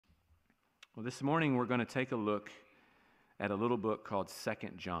Well, this morning we're going to take a look at a little book called 2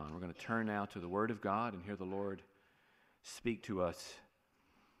 John. We're going to turn now to the Word of God and hear the Lord speak to us.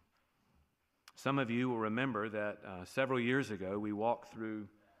 Some of you will remember that several years ago we walked through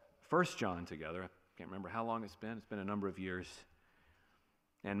 1 John together. I can't remember how long it's been. It's been a number of years.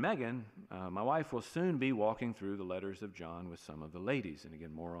 And Megan, my wife, will soon be walking through the letters of John with some of the ladies. And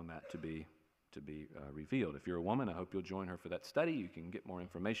again, more on that to be revealed. If you're a woman, I hope you'll join her for that study. You can get more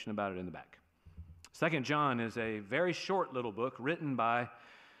information about it in the back. 2 John is a very short little book written by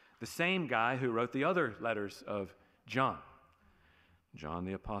the same guy who wrote the other letters of John, John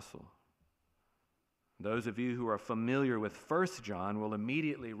the Apostle. Those of you who are familiar with 1 John will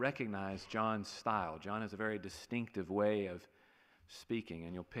immediately recognize John's style. John has a very distinctive way of speaking,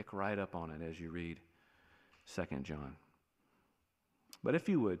 and you'll pick right up on it as you read 2 John. But if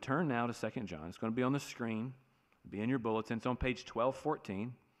you would, turn now to 2 John. It's going to be on the screen, be in your bulletin. It's on page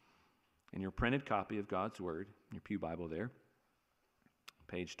 1214 in your printed copy of God's Word, your pew Bible there,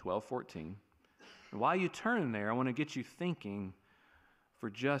 page 1214. And while you turn there, I want to get you thinking for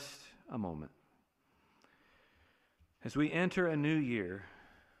just a moment. As we enter a new year,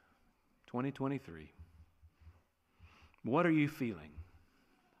 2023, what are you feeling?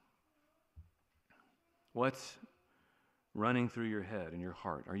 What's running through your head and your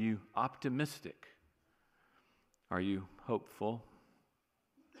heart? Are you optimistic? Are you hopeful?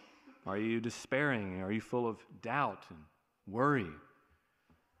 Are you despairing? Are you full of doubt and worry,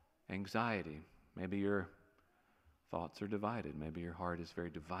 anxiety? Maybe your thoughts are divided. Maybe your heart is very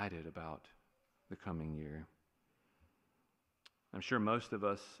divided about the coming year. I'm sure most of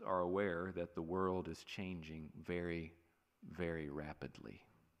us are aware that the world is changing very, very rapidly.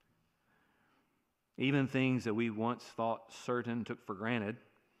 Even things that we once thought certain, took for granted,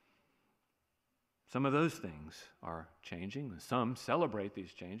 some of those things are changing. Some celebrate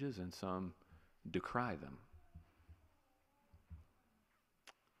these changes and some decry them.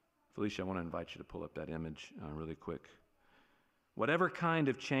 Felicia, I want to invite you to pull up that image really quick. Whatever kind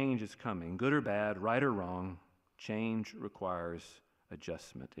of change is coming, good or bad, right or wrong, change requires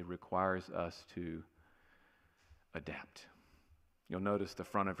adjustment. It requires us to adapt. You'll notice the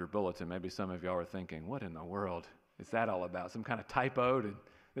front of your bulletin. Maybe some of y'all are thinking, what in the world is that all about? Some kind of typo?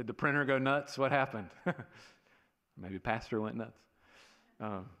 Did the printer go nuts? What happened? Maybe pastor went nuts.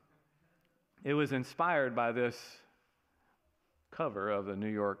 It was inspired by this cover of the New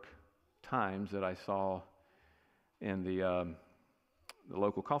York Times that I saw in the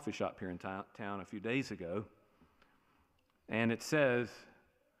local coffee shop here in town a few days ago. And it says,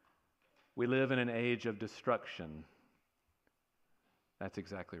 "We live in an age of destruction." That's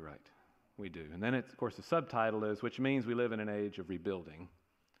exactly right. We do. And then, of course, the subtitle is, which means we live in an age of rebuilding.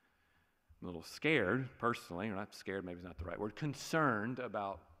 I'm a little scared, personally, or not scared, maybe it's not the right word, concerned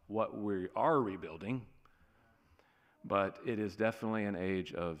about what we are rebuilding. But it is definitely an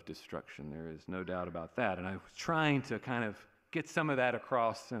age of destruction. There is no doubt about that. And I was trying to kind of get some of that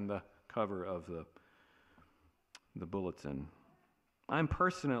across in the cover of the bulletin. I'm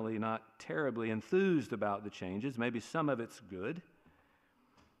personally not terribly enthused about the changes. Maybe some of it's good.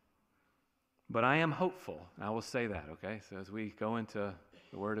 But I am hopeful. I will say that, okay? So as we go into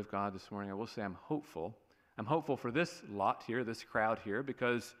the Word of God this morning, I will say I'm hopeful. I'm hopeful for this lot here, this crowd here,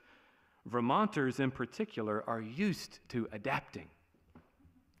 because Vermonters in particular are used to adapting.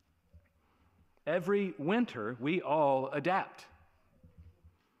 Every winter, we all adapt.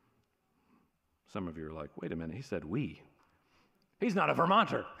 Some of you are like, wait a minute, he said we. He's not a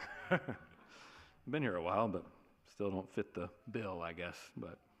Vermonter. I've been here a while, but still don't fit the bill, I guess.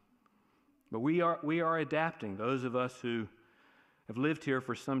 But we are adapting, those of us who have lived here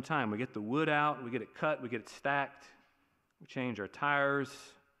for some time. We get the wood out, we get it cut, we get it stacked, we change our tires,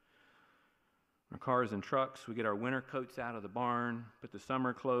 our cars and trucks, we get our winter coats out of the barn, put the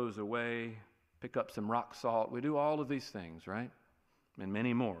summer clothes away, pick up some rock salt. We do all of these things, right? And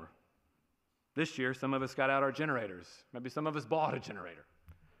many more. This year, some of us got out our generators. Maybe some of us bought a generator.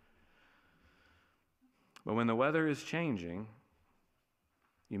 But when the weather is changing,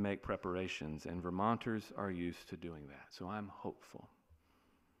 you make preparations, and Vermonters are used to doing that. So I'm hopeful.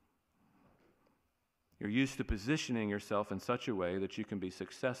 You're used to positioning yourself in such a way that you can be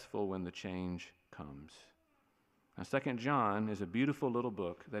successful when the change comes. Now, 2 John is a beautiful little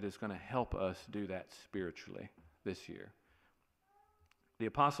book that is going to help us do that spiritually this year. The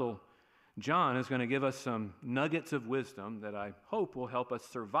Apostle John is going to give us some nuggets of wisdom that I hope will help us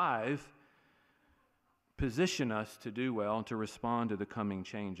survive, position us to do well, and to respond to the coming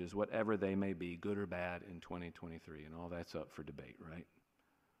changes, whatever they may be, good or bad, in 2023. And all that's up for debate, right?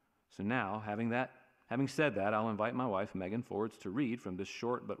 So now, having having said that, I'll invite my wife, Megan, forwards to read from this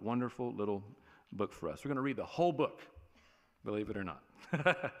short but wonderful little book for us. We're going to read the whole book, believe it or not.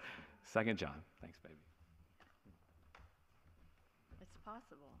 2 John. Thanks, baby. It's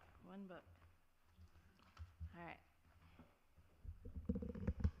possible. One book. All right.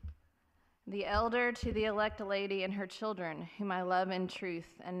 The elder to the elect lady and her children, whom I love in truth,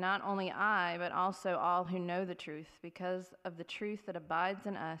 and not only I, but also all who know the truth, because of the truth that abides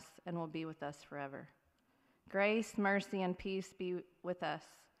in us and will be with us forever. Grace, mercy, and peace be with us,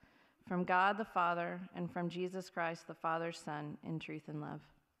 from God the Father and from Jesus Christ, the Father's Son, in truth and love.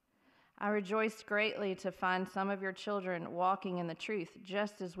 I rejoiced greatly to find some of your children walking in the truth,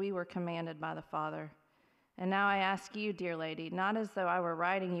 just as we were commanded by the Father. And now I ask you, dear lady, not as though I were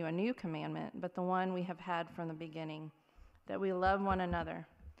writing you a new commandment, but the one we have had from the beginning, that we love one another.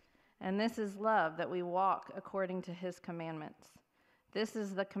 And this is love, that we walk according to his commandments. This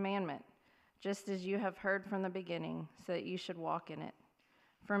is the commandment, just as you have heard from the beginning, so that you should walk in it.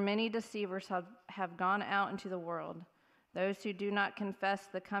 For many deceivers have gone out into the world, those who do not confess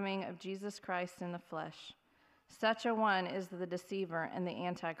the coming of Jesus Christ in the flesh. Such a one is the deceiver and the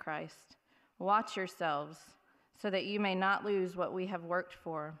Antichrist. Watch yourselves, so that you may not lose what we have worked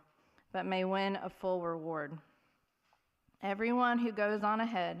for, but may win a full reward. Everyone who goes on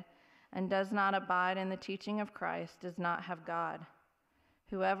ahead and does not abide in the teaching of Christ does not have God.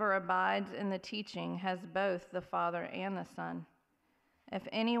 Whoever abides in the teaching has both the Father and the Son. If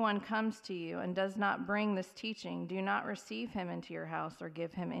anyone comes to you and does not bring this teaching, do not receive him into your house or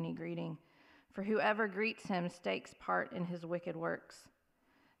give him any greeting, for whoever greets him takes part in his wicked works.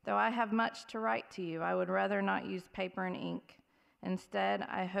 Though I have much to write to you, I would rather not use paper and ink. Instead,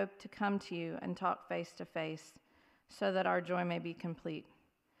 I hope to come to you and talk face to face, so that our joy may be complete.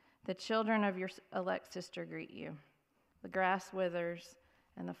 The children of your elect sister greet you. The grass withers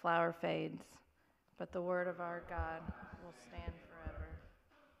and the flower fades, but the word of our God will stand forever.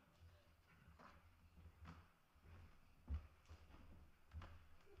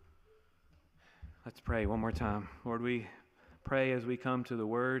 Let's pray one more time. Lord, we pray as we come to the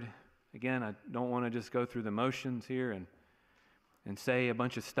word. Again, I don't want to just go through the motions here and say a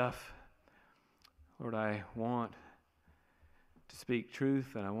bunch of stuff. Lord, I want to speak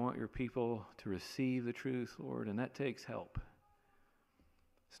truth, and I want your people to receive the truth, Lord, and that takes help.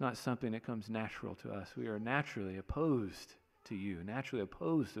 It's not something that comes natural to us. We are naturally opposed to you, naturally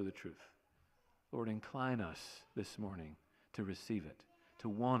opposed to the truth. Lord, incline us this morning to receive it, to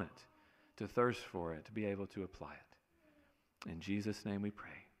want it, to thirst for it, to be able to apply it. In Jesus' name we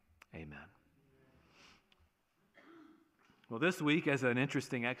pray. Amen. Well, this week, as an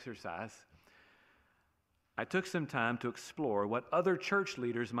interesting exercise, I took some time to explore what other church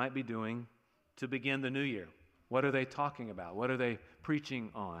leaders might be doing to begin the new year. What are they talking about? What are they preaching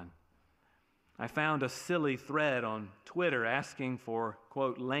on? I found a silly thread on Twitter asking for,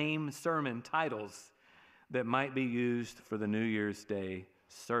 quote, lame sermon titles that might be used for the New Year's Day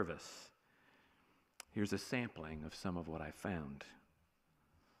service. Here's a sampling of some of what I found.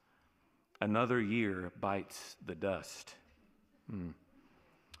 Another year bites the dust.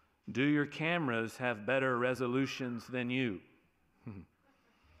 Do your cameras have better resolutions than you?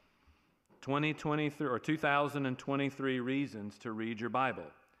 2023 or 2023 reasons to read your Bible,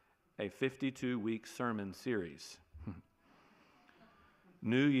 a 52-week sermon series.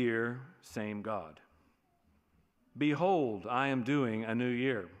 New year, same God. Behold, I am doing a new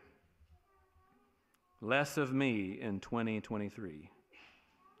year. Less of me in 2023.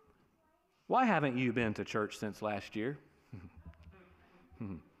 Why haven't you been to church since last year?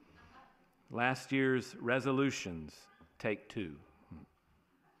 Last year's resolutions, take 2.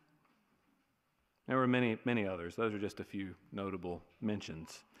 There were many, many others. Those are just a few notable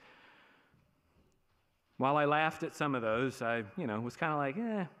mentions. While I laughed at some of those, I, was kind of like,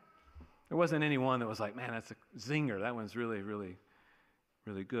 There wasn't any one that was like, man, that's a zinger. That one's really, really,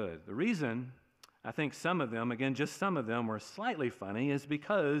 really good. The reason I think some of them, again, just some of them were slightly funny is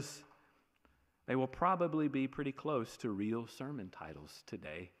because they will probably be pretty close to real sermon titles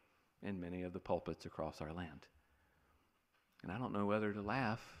today in many of the pulpits across our land. And I don't know whether to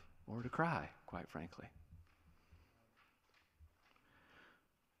laugh or to cry, quite frankly.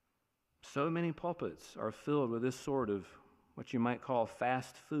 So many pulpits are filled with this sort of what you might call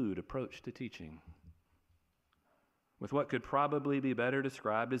fast food approach to teaching, with what could probably be better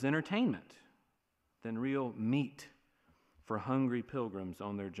described as entertainment than real meat for hungry pilgrims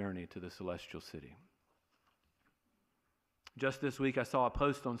on their journey to the celestial city. Just this week, I saw a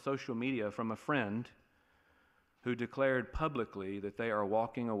post on social media from a friend who declared publicly that they are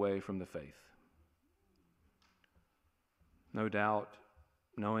walking away from the faith. No doubt,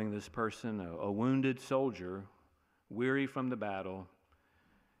 knowing this person, a wounded soldier, weary from the battle,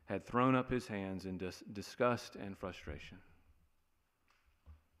 had thrown up his hands in disgust and frustration.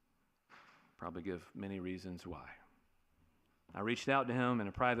 Probably give many reasons why. I reached out to him in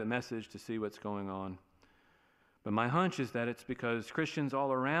a private message to see what's going on. But my hunch is that it's because Christians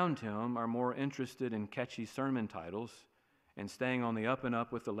all around him are more interested in catchy sermon titles and staying on the up and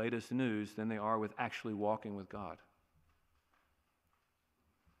up with the latest news than they are with actually walking with God.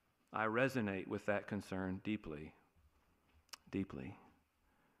 I resonate with that concern deeply, deeply.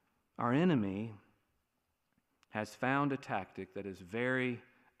 Our enemy has found a tactic that is very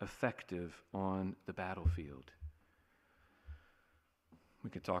effective on the battlefield. We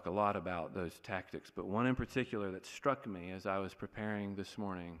could talk a lot about those tactics, but one in particular that struck me as I was preparing this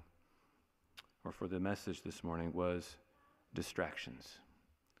morning, or for the message this morning, was distractions.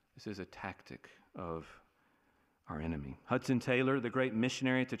 This is a tactic of our enemy. Hudson Taylor, the great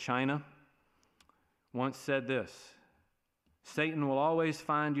missionary to China, once said this: Satan will always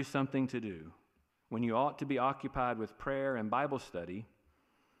find you something to do when you ought to be occupied with prayer and Bible study,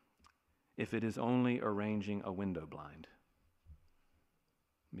 if it is only arranging a window blind.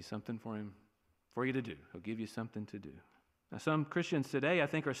 Be something for you to do. He'll give you something to do. Now, some Christians today, I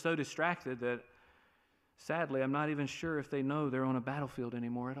think, are so distracted that, sadly, I'm not even sure if they know they're on a battlefield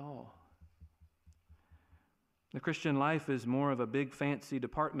anymore at all. The Christian life is more of a big, fancy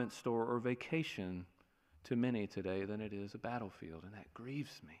department store or vacation to many today than it is a battlefield, and that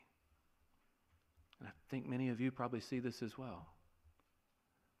grieves me. And I think many of you probably see this as well.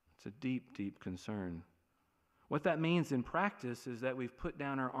 It's a deep, deep concern. What that means in practice is that we've put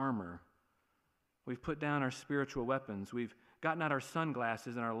down our armor. We've put down our spiritual weapons. We've gotten out our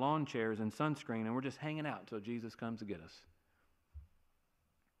sunglasses and our lawn chairs and sunscreen, and we're just hanging out until Jesus comes to get us.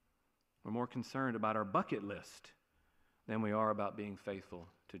 We're more concerned about our bucket list than we are about being faithful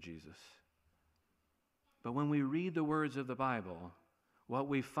to Jesus. But when we read the words of the Bible, what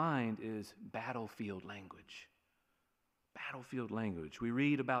we find is battlefield language. Battlefield language. We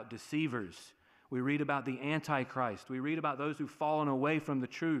read about deceivers. We read about the Antichrist. We read about those who've fallen away from the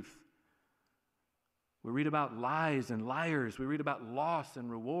truth. We read about lies and liars. We read about loss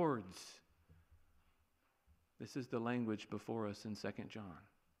and rewards. This is the language before us in 2 John.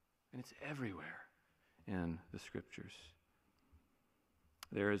 And it's everywhere in the Scriptures.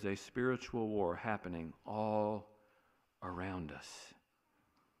 There is a spiritual war happening all around us.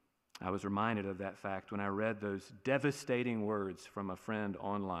 I was reminded of that fact when I read those devastating words from a friend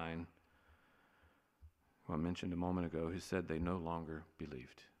online who I mentioned a moment ago, who said they no longer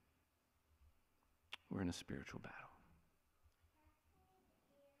believed. We're in a spiritual battle.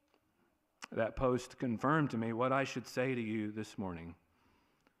 That post confirmed to me what I should say to you this morning.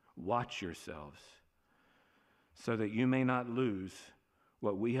 Watch yourselves so that you may not lose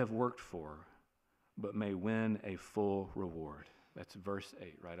what we have worked for, but may win a full reward. That's verse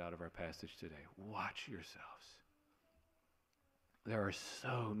 8 right out of our passage today. Watch yourselves. There are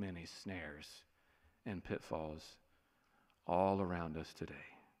so many snares and pitfalls all around us today.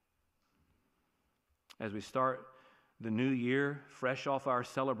 As we start the new year, fresh off our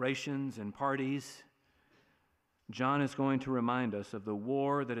celebrations and parties, John is going to remind us of the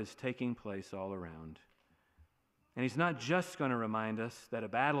war that is taking place all around. And he's not just going to remind us that a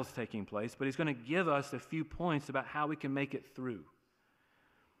battle is taking place, but he's going to give us a few points about how we can make it through.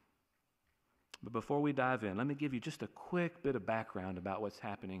 But before we dive in, let me give you just a quick bit of background about what's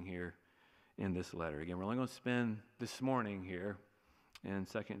happening here in this letter. Again, we're only going to spend this morning here in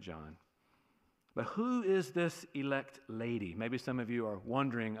 2 John. But who is this elect lady? Maybe some of you are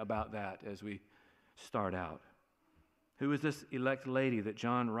wondering about that as we start out. Who is this elect lady that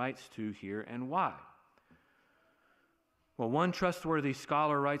John writes to here, and why? Well, one trustworthy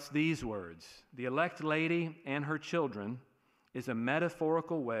scholar writes these words: the elect lady and her children is a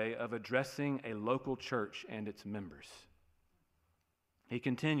metaphorical way of addressing a local church and its members. He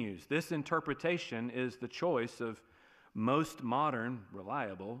continues, this interpretation is the choice of most modern,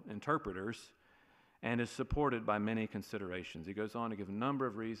 reliable interpreters and is supported by many considerations. He goes on to give a number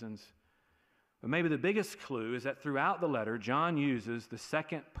of reasons, but maybe the biggest clue is that throughout the letter, John uses the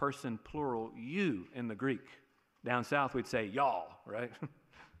second person plural you in the Greek. Down south, we'd say y'all, right?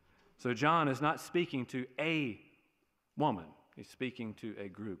 So John is not speaking to a woman. He's speaking to a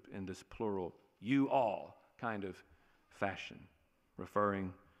group in this plural, you all kind of fashion,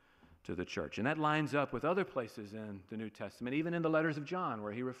 referring to the church. And that lines up with other places in the New Testament, even in the letters of John,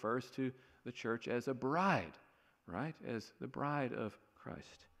 where he refers to the church as a bride, right? As the bride of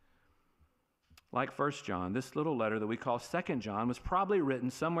Christ. Like 1 John, this little letter that we call 2 John was probably written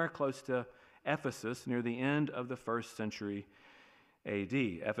somewhere close to Ephesus near the end of the first century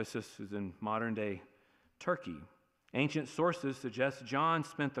A.D. Ephesus is in modern-day Turkey. Ancient sources suggest John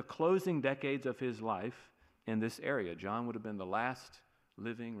spent the closing decades of his life in this area. John would have been the last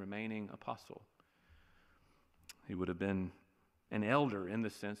living, remaining apostle. He would have been an elder in the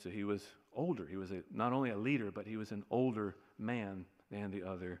sense that he was older. He was not only a leader, but he was an older man than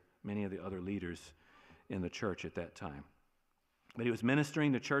many of the other leaders in the church at that time. But he was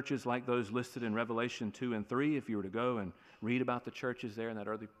ministering to churches like those listed in Revelation 2 and 3. If you were to go and read about the churches there in that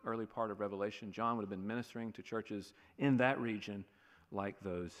early part of Revelation, John would have been ministering to churches in that region like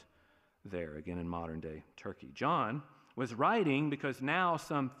those there, again in modern-day Turkey. John was writing because now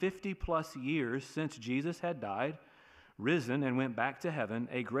some 50-plus years since Jesus had died, risen, and went back to heaven,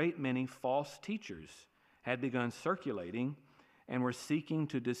 a great many false teachers had begun circulating and were seeking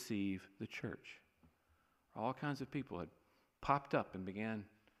to deceive the church. All kinds of people had popped up and began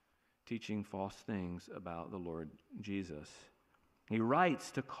teaching false things about the Lord Jesus. He writes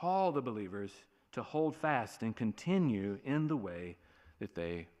to call the believers to hold fast and continue in the way that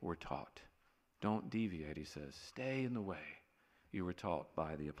they were taught. Don't deviate, he says. Stay in the way you were taught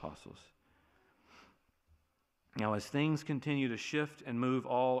by the apostles. Now, as things continue to shift and move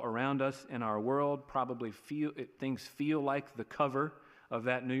all around us in our world, things feel like the cover of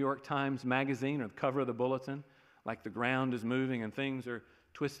that New York Times magazine or the cover of the bulletin, like the ground is moving and things are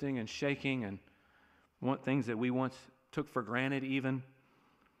twisting and shaking and things that we once took for granted even.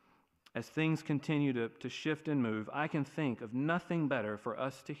 As things continue to shift and move, I can think of nothing better for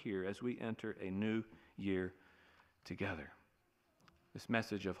us to hear as we enter a new year together. This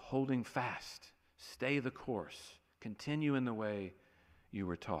message of holding fast, stay the course, continue in the way you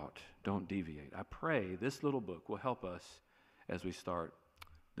were taught, don't deviate. I pray this little book will help us as we start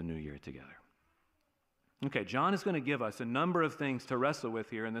the new year together. Okay, John is going to give us a number of things to wrestle with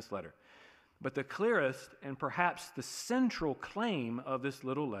here in this letter. But the clearest and perhaps the central claim of this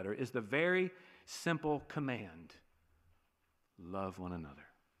little letter is the very simple command: love one another.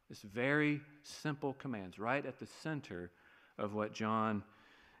 This very simple command is right at the center of what John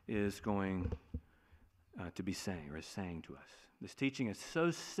is going to be saying or is saying to us. This teaching is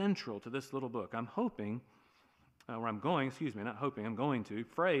so central to this little book. I'm going to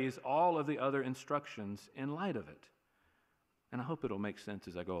phrase all of the other instructions in light of it. And I hope it'll make sense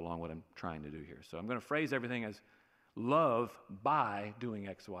as I go along what I'm trying to do here. So I'm going to phrase everything as love by doing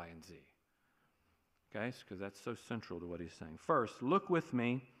X, Y, and Z. Okay? Because that's so central to what he's saying. First, look with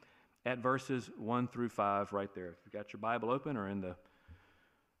me at verses 1 through 5 right there. If you've got your Bible open or in the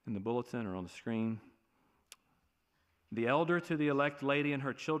bulletin or on the screen. The elder to the elect lady and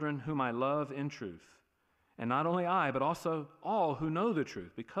her children, whom I love in truth. And not only I, but also all who know the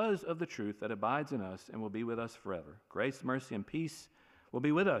truth, because of the truth that abides in us and will be with us forever. Grace, mercy, and peace will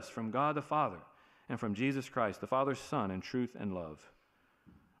be with us from God the Father and from Jesus Christ, the Father's Son, in truth and love.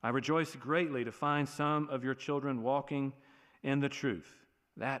 I rejoice greatly to find some of your children walking in the truth.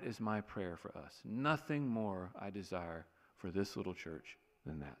 That is my prayer for us. Nothing more I desire for this little church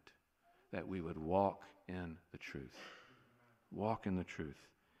than that we would walk in the truth. Walk in the truth,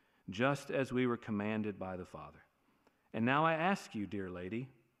 just as we were commanded by the Father. And now I ask you, dear lady,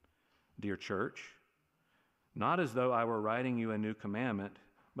 dear church, not as though I were writing you a new commandment,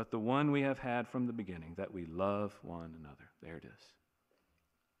 but the one we have had from the beginning, that we love one another. There it is.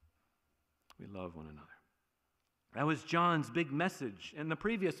 We love one another. That was John's big message in the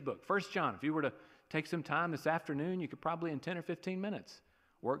previous book, 1 John. If you were to take some time this afternoon, you could probably in 10 or 15 minutes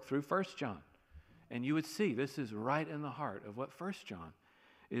work through 1 John. And you would see this is right in the heart of what 1 John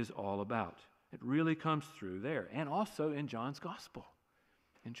is all about. It really comes through there. And also in John's Gospel.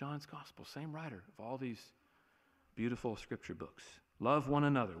 In John's Gospel, same writer of all these beautiful scripture books. Love one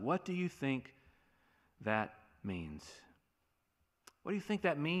another. What do you think that means? What do you think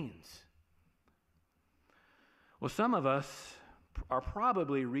that means? Well, some of us are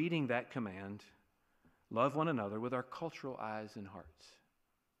probably reading that command, love one another, with our cultural eyes and hearts.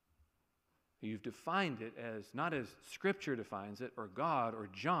 You've defined it as, not as Scripture defines it, or God, or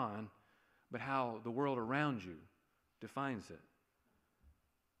John, but how the world around you defines it.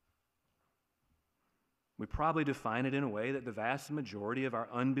 We probably define it in a way that the vast majority of our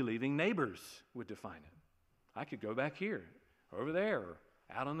unbelieving neighbors would define it. I could go back here, or over there, or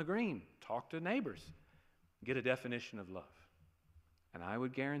out on the green, talk to neighbors, get a definition of love. And I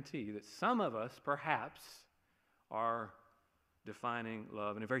would guarantee that some of us perhaps are defining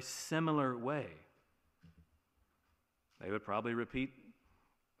love in a very similar way. They would probably repeat,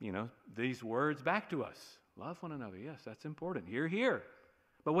 these words back to us. Love one another. Yes, that's important. Hear, hear.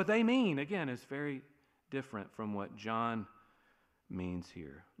 But what they mean, again, is very different from what John means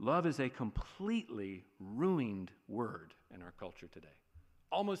here. Love is a completely ruined word in our culture today,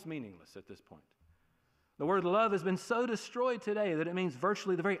 almost meaningless at this point. The word love has been so destroyed today that it means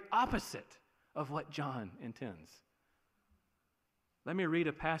virtually the very opposite of what John intends. Let me read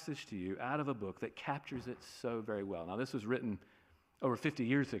a passage to you out of a book that captures it so very well. Now, this was written over 50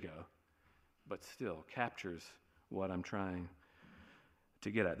 years ago, but still captures what I'm trying to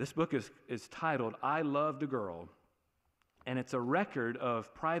get at. This book is titled, I Loved a Girl, and it's a record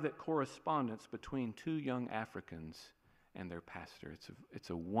of private correspondence between two young Africans and their pastor. It's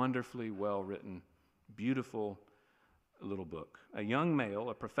a wonderfully well-written, beautiful little book. A young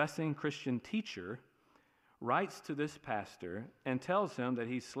male, a professing Christian teacher, writes to this pastor and tells him that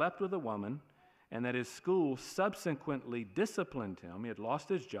he slept with a woman and that his school subsequently disciplined him. He had lost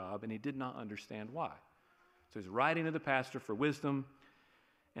his job and he did not understand why. So he's writing to the pastor for wisdom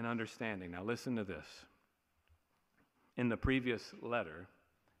and understanding. Now listen to this. In the previous letter,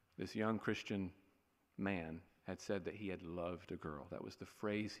 this young Christian man had said that he had loved a girl. That was the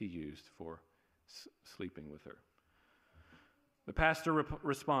phrase he used for sleeping with her. The pastor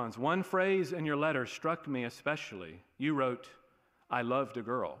responds, one phrase in your letter struck me especially. You wrote, I loved a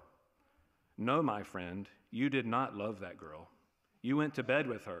girl. No, my friend, you did not love that girl. You went to bed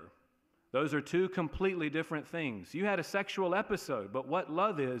with her. Those are two completely different things. You had a sexual episode, but what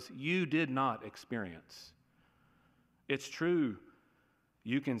love is, you did not experience. It's true,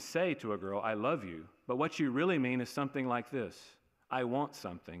 you can say to a girl, I love you, but what you really mean is something like this. I want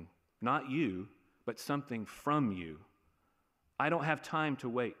something, not you, but something from you. I don't have time to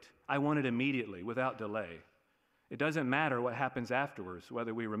wait. I want it immediately, without delay. It doesn't matter what happens afterwards,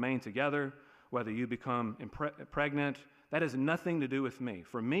 whether we remain together, whether you become pregnant. That has nothing to do with me.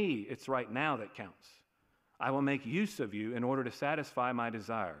 For me, it's right now that counts. I will make use of you in order to satisfy my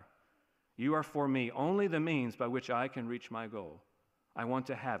desire. You are for me only the means by which I can reach my goal. I want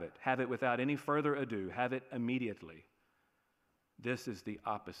to have it without any further ado, have it immediately. This is the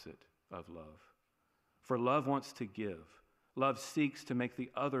opposite of love. For love wants to give. Love seeks to make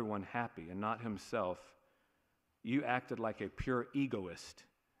the other one happy and not himself. You acted like a pure egoist.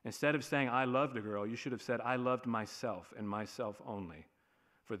 Instead of saying, I loved a girl, you should have said, I loved myself and myself only.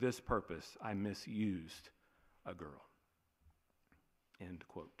 For this purpose, I misused a girl. End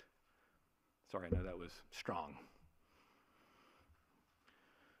quote. Sorry, I know that was strong.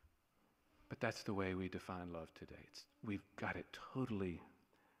 But that's the way we define love today. We've got it totally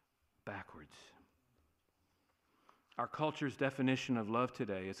backwards. Our culture's definition of love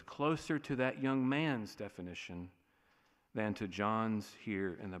today is closer to that young man's definition than to John's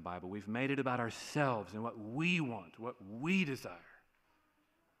here in the Bible. We've made it about ourselves and what we want, what we desire.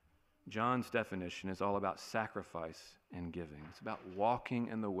 John's definition is all about sacrifice and giving. It's about walking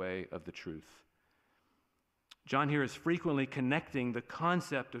in the way of the truth. John here is frequently connecting the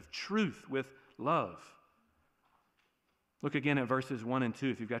concept of truth with love. Look again at verses 1 and 2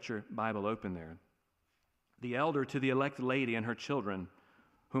 if you've got your Bible open there. The elder to the elect lady and her children,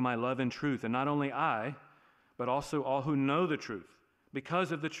 whom I love in truth, and not only I, but also all who know the truth,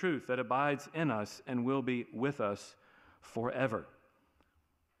 because of the truth that abides in us and will be with us forever.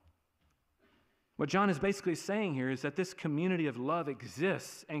 What John is basically saying here is that this community of love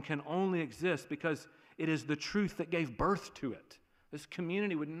exists and can only exist because it is the truth that gave birth to it. This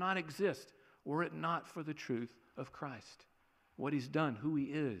community would not exist were it not for the truth of Christ, what he's done, who he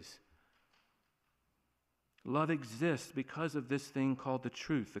is. Love exists because of this thing called the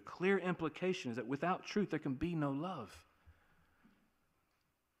truth. The clear implication is that without truth, there can be no love.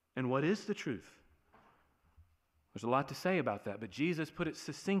 And what is the truth? There's a lot to say about that, but Jesus put it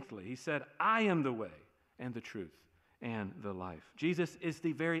succinctly. He said, I am the way and the truth and the life. Jesus is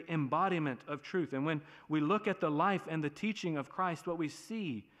the very embodiment of truth. And when we look at the life and the teaching of Christ, what we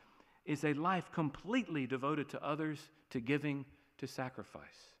see is a life completely devoted to others, to giving, to sacrifice.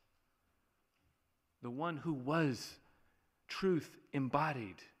 The one who was truth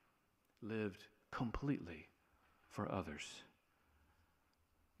embodied lived completely for others.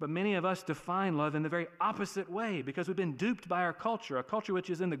 But many of us define love in the very opposite way because we've been duped by our culture, a culture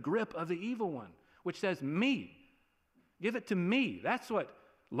which is in the grip of the evil one, which says, me. Give it to me. That's what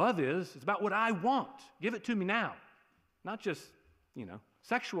love is. It's about what I want. Give it to me now. Not just,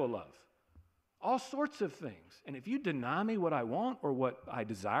 sexual love. All sorts of things. And if you deny me what I want or what I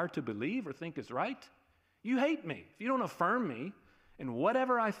desire to believe or think is right, you hate me. If you don't affirm me in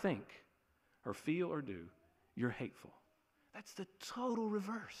whatever I think or feel or do, you're hateful. That's the total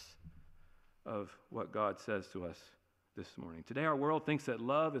reverse of what God says to us this morning. Today our world thinks that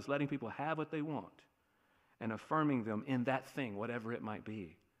love is letting people have what they want and affirming them in that thing, whatever it might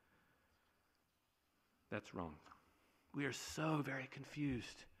be. That's wrong. We are so very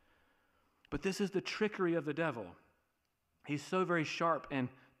confused. But this is the trickery of the devil. He's so very sharp and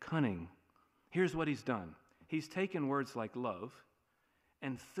cunning. Here's what he's done. He's taken words like love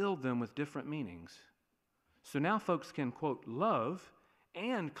and filled them with different meanings. So now folks can, quote, love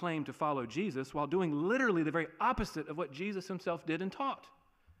and claim to follow Jesus while doing literally the very opposite of what Jesus himself did and taught.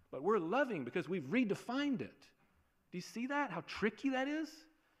 But we're loving because we've redefined it. Do you see that? How tricky that is?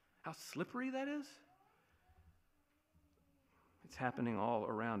 How slippery that is? It's happening all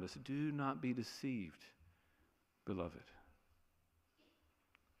around us. Do not be deceived, beloved.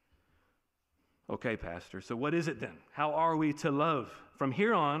 Okay, Pastor, so what is it then? How are we to love? From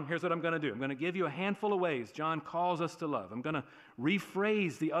here on, here's what I'm going to do. I'm going to give you a handful of ways John calls us to love. I'm going to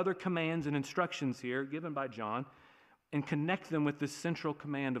rephrase the other commands and instructions here given by John and connect them with this central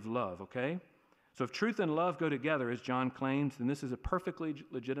command of love, okay? So if truth and love go together, as John claims, then this is a perfectly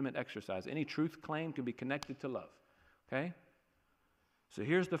legitimate exercise. Any truth claim can be connected to love, okay? So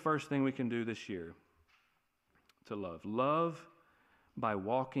here's the first thing we can do this year to love. Love by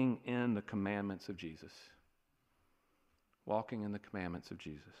walking in the commandments of Jesus. Walking in the commandments of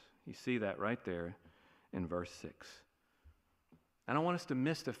Jesus. You see that right there in verse 6. I don't want us to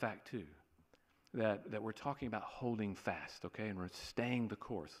miss the fact, too, that we're talking about holding fast, okay? And we're staying the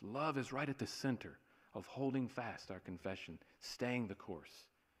course. Love is right at the center of holding fast our confession, staying the course.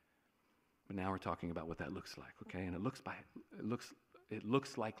 But now we're talking about what that looks like, okay? And it looks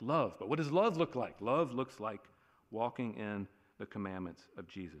like love. But what does love look like? Love looks like walking in the commandments of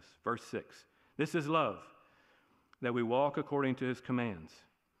Jesus. Verse 6. This is love, that we walk according to his commands.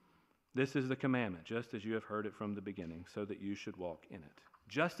 This is the commandment, just as you have heard it from the beginning, so that you should walk in it.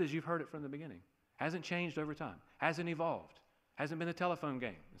 Just as you've heard it from the beginning. Hasn't changed over time. Hasn't evolved. Hasn't been a telephone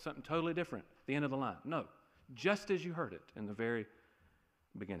game. It's something totally different at the end of the line. No. Just as you heard it in the very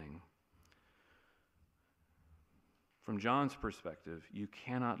beginning. From John's perspective, you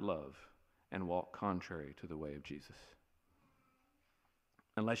cannot love and walk contrary to the way of Jesus.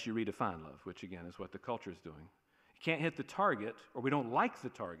 Unless you redefine love, which again is what the culture is doing. You can't hit the target, or we don't like the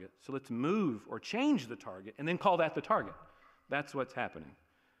target, so let's move or change the target and then call that the target. That's what's happening.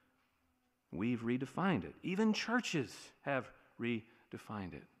 We've redefined it. Even churches have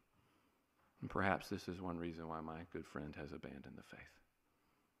redefined it. And perhaps this is one reason why my good friend has abandoned the faith.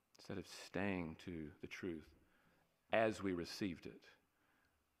 Instead of staying to the truth as we received it,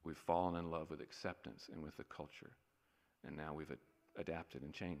 we've fallen in love with acceptance and with the culture. And now we've adapted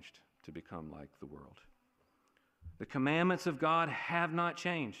and changed to become like the world. The commandments of God have not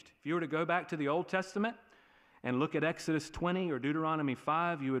changed. If you were to go back to the Old Testament and look at Exodus 20 or Deuteronomy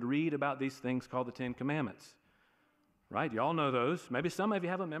 5, you would read about these things called the Ten Commandments. Right? You all know those. Maybe some of you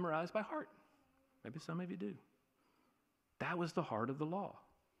have them memorized by heart. Maybe some of you do. That was the heart of the law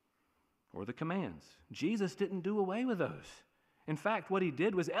or the commands. Jesus didn't do away with those. In fact, what he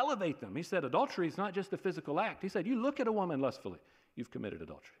did was elevate them. He said adultery is not just a physical act. He said, you look at a woman lustfully, you've committed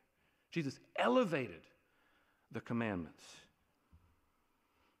adultery. Jesus elevated the commandments.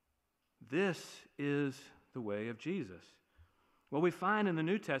 This is the way of Jesus. What we find in the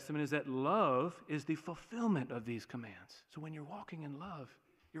New Testament is that love is the fulfillment of these commands. So when you're walking in love,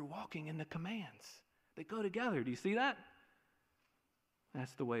 you're walking in the commands. They go together. Do you see that?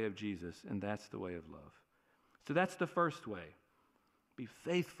 That's the way of Jesus, and that's the way of love. So that's the first way. Be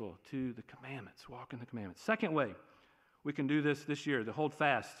faithful to the commandments. Walk in the commandments. Second way we can do this year, to hold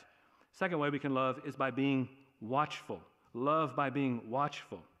fast. Second way we can love is by being watchful. Love by being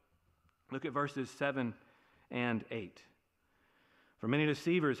watchful. Look at verses 7 and 8. For many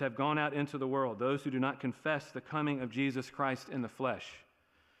deceivers have gone out into the world, those who do not confess the coming of Jesus Christ in the flesh.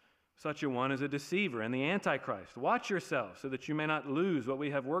 Such a one is a deceiver and the Antichrist. Watch yourselves so that you may not lose what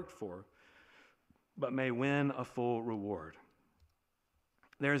we have worked for, but may win a full reward.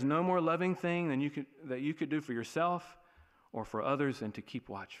 There is no more loving thing that you could do for yourself or for others than to keep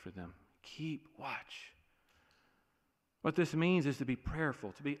watch for them. Keep watch. What this means is to be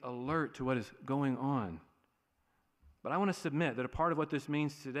prayerful, to be alert to what is going on. But I want to submit that a part of what this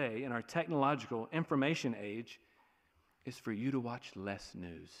means today in our technological information age is for you to watch less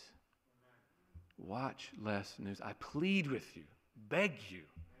news. Watch less news. I plead with you, beg you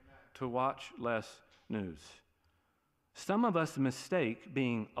to watch less news. Some of us mistake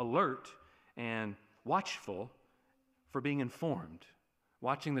being alert and watchful for being informed,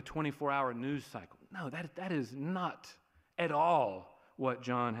 watching the 24-hour news cycle. No, that is not at all what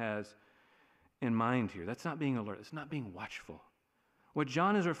John has in mind here. That's not being alert. It's not being watchful. What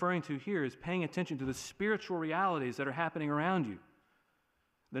John is referring to here is paying attention to the spiritual realities that are happening around you.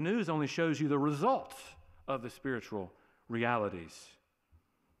 The news only shows you the results of the spiritual realities.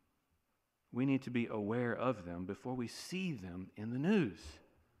 we need to be aware of them before we see them in the news.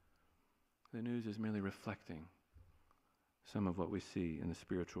 The news is merely reflecting some of what we see in the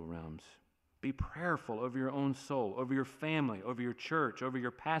spiritual realms. Be prayerful over your own soul, over your family, over your church, over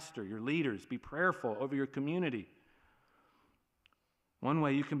your pastor, your leaders. Be prayerful over your community. One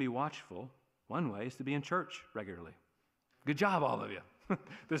way you can be watchful, one way is to be in church regularly. Good job, all of you,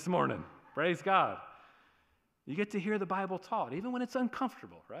 this morning. Praise God. You get to hear the Bible taught, even when it's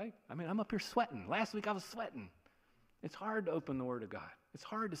uncomfortable, right? I mean, I'm up here sweating. Last week I was sweating. It's hard to open the Word of God. It's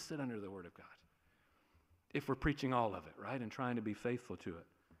hard to sit under the Word of God if we're preaching all of it, right, and trying to be faithful to it.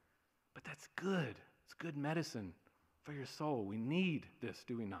 But that's good. It's good medicine for your soul. We need this,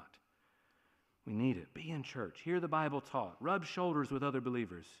 do we not? We need it. Be in church. Hear the Bible taught. Rub shoulders with other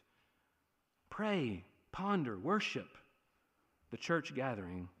believers. Pray, ponder, worship. The church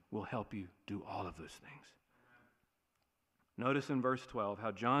gathering will help you do all of those things. Notice in verse 12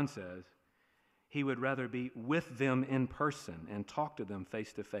 how John says he would rather be with them in person and talk to them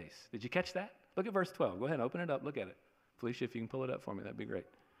face to face. Did you catch that? Look at verse 12. Go ahead, open it up, look at it. Felicia, if you can pull it up for me, that'd be great.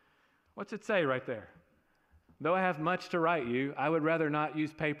 What's it say right there? Though I have much to write you, I would rather not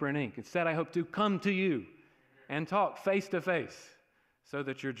use paper and ink. Instead, I hope to come to you and talk face to face so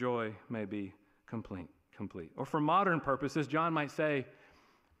that your joy may be complete. Or for modern purposes, John might say,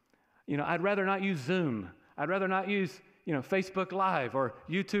 I'd rather not use Zoom. I'd rather not use, Facebook Live or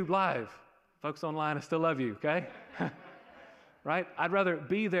YouTube Live. Folks online, I still love you, okay? Right? I'd rather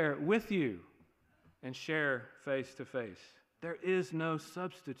be there with you and share face to face. There is no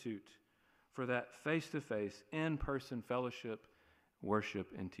substitute for that face-to-face, in-person fellowship, worship,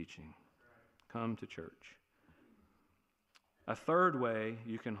 and teaching. Come to church. A third way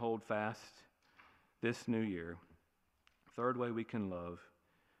you can hold fast this new year, third way we can love,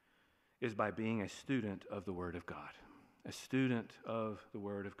 is by being a student of the Word of God. A student of the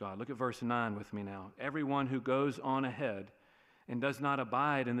Word of God. Look at verse 9 with me now. Everyone who goes on ahead and does not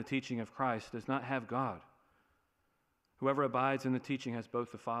abide in the teaching of Christ does not have God. Whoever abides in the teaching has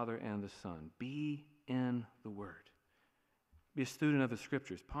both the Father and the Son. Be in the Word. Be a student of the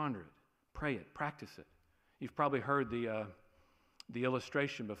Scriptures. Ponder it. Pray it. Practice it. You've probably heard the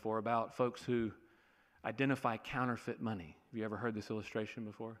illustration before about folks who identify counterfeit money. Have you ever heard this illustration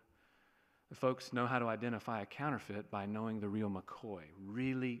before? The folks know how to identify a counterfeit by knowing the real McCoy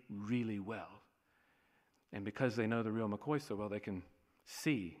really, really well. And because they know the real McCoy so well, they can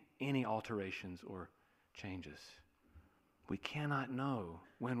see any alterations or changes. We cannot know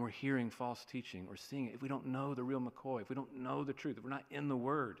when we're hearing false teaching or seeing it if we don't know the real McCoy, if we don't know the truth, if we're not in the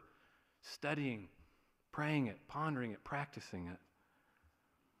Word, studying, praying it, pondering it, practicing it.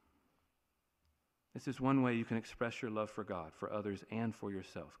 This is one way you can express your love for God, for others, and for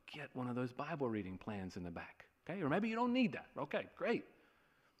yourself. Get one of those Bible reading plans in the back, okay? Or maybe you don't need that. Okay, great.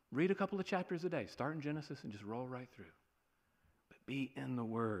 Read a couple of chapters a day. Start in Genesis and just roll right through. But be in the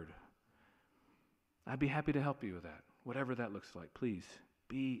Word. I'd be happy to help you with that. Whatever that looks like, please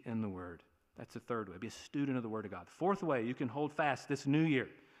be in the Word. That's the third way. Be a student of the Word of God. Fourth way you can hold fast this new year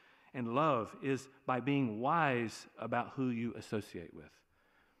and love is by being wise about who you associate with.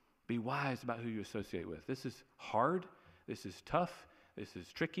 Be wise about who you associate with. This is hard. This is tough. This is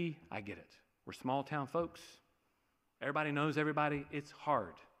tricky. I get it. We're small town folks. Everybody knows everybody. It's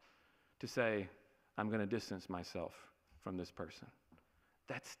hard to say, I'm going to distance myself from this person.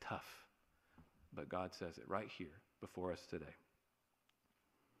 That's tough. But God says it right here before us today.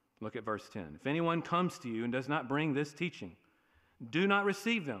 Look at verse 10. If anyone comes to you and does not bring this teaching, do not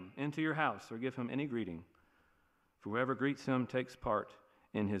receive them into your house or give him any greeting. For whoever greets him takes part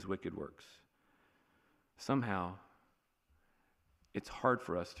in his wicked works. Somehow, it's hard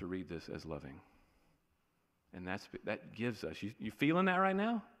for us to read this as loving. And that gives us, you feeling that right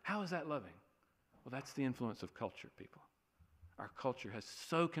now? How is that loving? Well, that's the influence of culture, people. Our culture has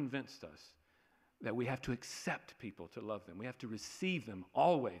so convinced us that we have to accept people to love them. We have to receive them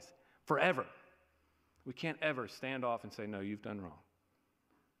always, forever. We can't ever stand off and say, no, you've done wrong.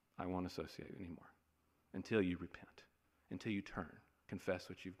 I won't associate anymore. Until you repent, until you turn, confess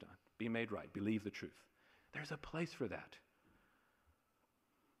what you've done, be made right, believe the truth. There's a place for that.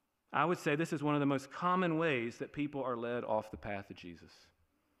 I would say this is one of the most common ways that people are led off the path of Jesus,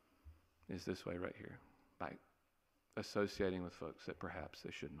 is this way right here, by associating with folks that perhaps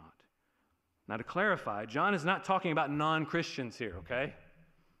they should not. Now, to clarify, John is not talking about non-Christians here, okay?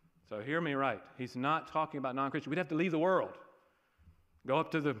 So hear me right. He's not talking about non-Christians. We'd have to leave the world. Go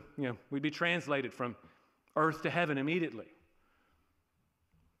up to we'd be translated from earth to heaven immediately.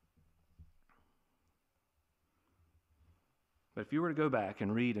 But if you were to go back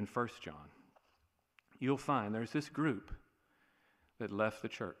and read in 1 John, you'll find there's this group that left the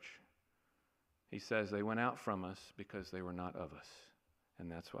church. He says they went out from us because they were not of us, and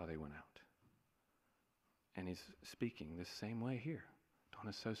that's why they went out. And he's speaking the same way here. Don't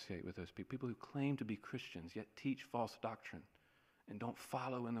associate with those people who claim to be Christians, yet teach false doctrine, and don't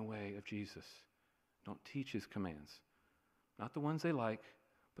follow in the way of Jesus. Don't teach his commands. Not the ones they like,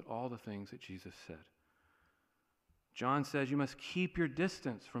 but all the things that Jesus said. John says you must keep your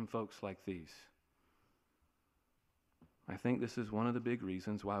distance from folks like these. I think this is one of the big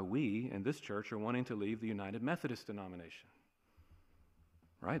reasons why we in this church are wanting to leave the United Methodist denomination.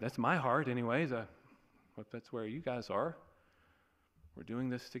 Right? That's my heart anyways. I hope that's where you guys are. We're doing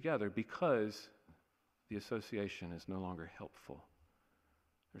this together because the association is no longer helpful.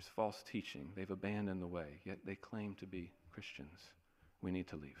 There's false teaching. They've abandoned the way, yet they claim to be Christians. We need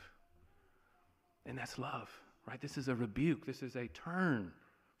to leave. And that's love, right? This is a rebuke. This is a turn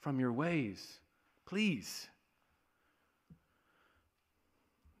from your ways. Please.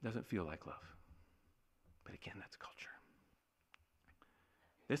 Doesn't feel like love. But again, that's culture.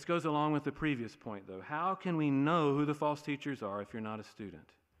 This goes along with the previous point, though. How can we know who the false teachers are if you're not a student?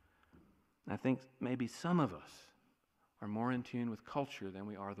 I think maybe some of us are more in tune with culture than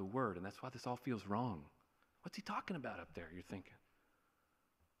we are the Word, and that's why this all feels wrong. What's he talking about up there, you're thinking?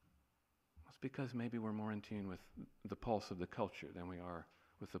 It's because maybe we're more in tune with the pulse of the culture than we are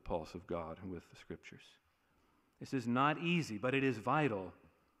with the pulse of God and with the Scriptures. This is not easy, but it is vital.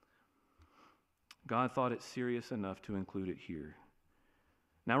 God thought it serious enough to include it here.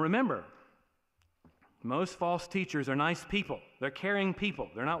 Now remember, most false teachers are nice people. They're caring people.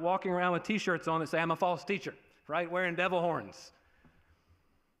 They're not walking around with t-shirts on that say, I'm a false teacher, right? Wearing devil horns.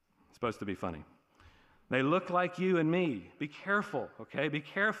 It's supposed to be funny. They look like you and me. Be careful, okay? Be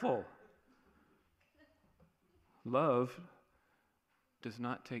careful. Love does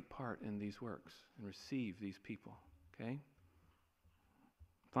not take part in these works and receive these people, okay?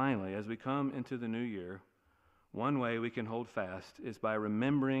 Finally, as we come into the new year, one way we can hold fast is by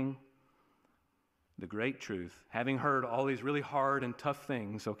remembering the great truth, having heard all these really hard and tough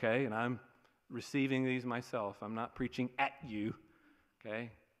things, okay? And I'm receiving these myself. I'm not preaching at you, okay?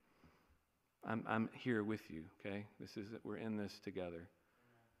 I'm here with you, okay? We're in this together.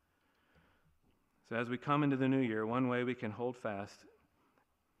 So as we come into the new year, one way we can hold fast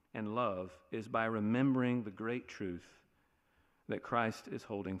and love is by remembering the great truth that Christ is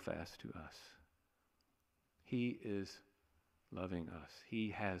holding fast to us. He is loving us. He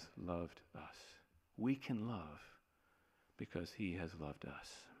has loved us. We can love because he has loved us.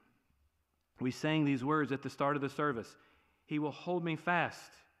 We sang these words at the start of the service. He will hold me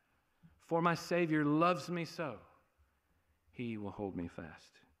fast, for my Savior loves me so. He will hold me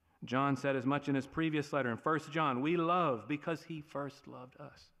fast. John said as much in his previous letter in 1 John, we love because he first loved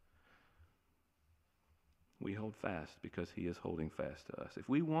us. We hold fast because he is holding fast to us. If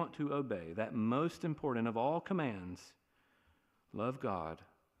we want to obey that most important of all commands, love God,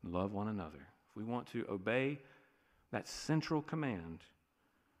 love one another. If we want to obey that central command,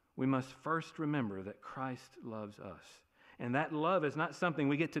 we must first remember that Christ loves us. And that love is not something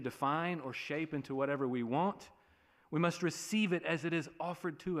we get to define or shape into whatever we want. We must receive it as it is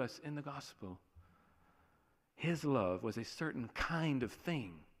offered to us in the gospel. His love was a certain kind of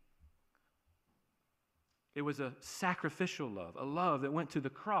thing. It was a sacrificial love, a love that went to the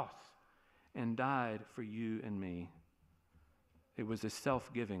cross and died for you and me. It was a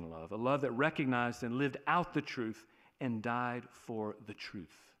self-giving love, a love that recognized and lived out the truth and died for the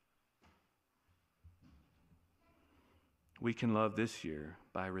truth. We can love this year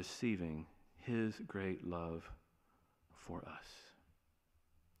by receiving his great love for us.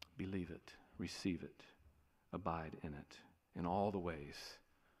 Believe it, receive it, abide in it, in all the ways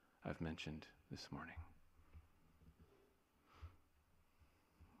I've mentioned this morning.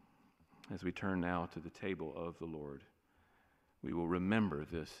 As we turn now to the table of the Lord, we will remember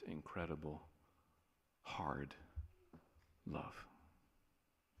this incredible, hard love.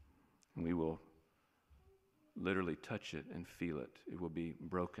 And we will literally touch it and feel it. It will be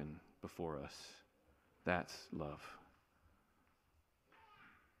broken before us. That's love.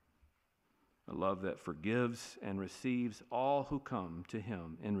 A love that forgives and receives all who come to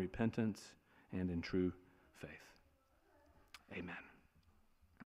him in repentance and in true faith. Amen.